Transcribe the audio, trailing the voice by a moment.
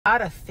A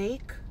lot of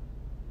fake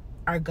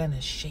are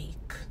gonna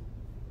shake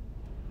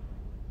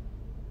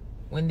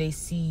when they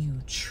see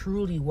you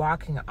truly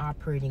walking and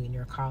operating in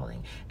your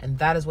calling. And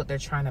that is what they're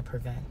trying to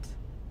prevent,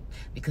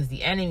 because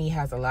the enemy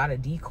has a lot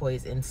of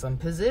decoys in some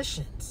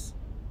positions.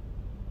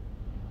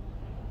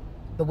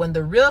 But when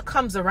the real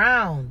comes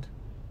around,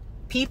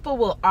 people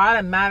will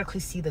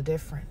automatically see the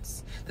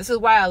difference. This is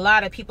why a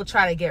lot of people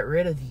try to get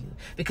rid of you,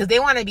 because they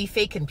want to be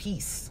fake in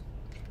peace.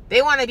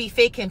 They want to be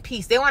fake in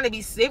peace. They want to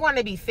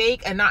be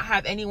fake and not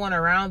have anyone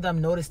around them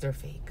notice they're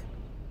fake.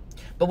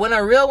 But when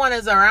a real one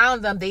is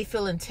around them, they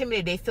feel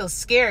intimidated. They feel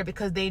scared,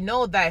 because they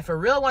know that if a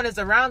real one is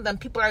around them,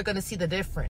 people are going to see the difference.